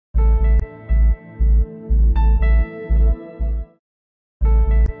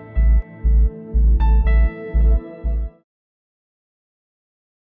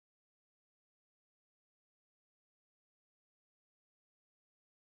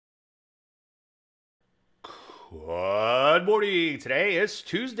Good morning. Today is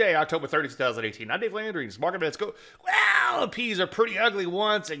Tuesday, October 30th, 2018. I'm Dave Landry. Market minutes go. Well, the P's are pretty ugly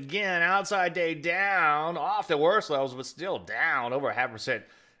once again. Outside day down, off the worst levels, but still down over 0.5%.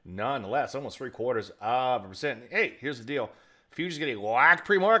 Nonetheless, almost 0.75%. Hey, here's the deal. Futures getting whacked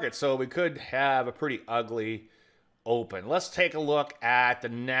pre-market, so we could have a pretty ugly open. Let's take a look at the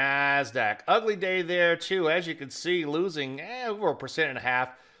NASDAQ. Ugly day there, too. As you can see, losing over 1.5%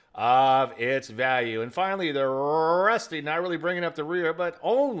 of its value. And finally, the Rusty, not really bringing up the rear, but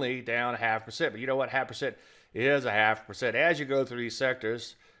only down 0.5%. But you know what? 0.5% is 0.5%. As you go through these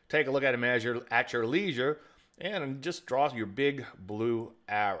sectors, take a look at them at your leisure and just draw your big blue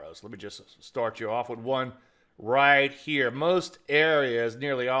arrows. Let me just start you off with one right here. Most areas,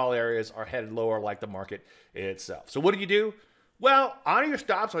 nearly all areas, are headed lower like the market itself. So what do? Well, honor your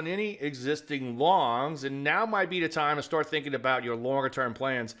stops on any existing longs, and now might be the time to start thinking about your longer-term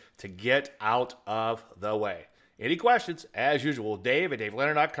plans to get out of the way. Any questions? As usual, Dave at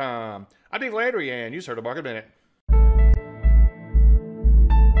DaveLandry.com. I'm Dave Landry, and you just heard a Market Minute.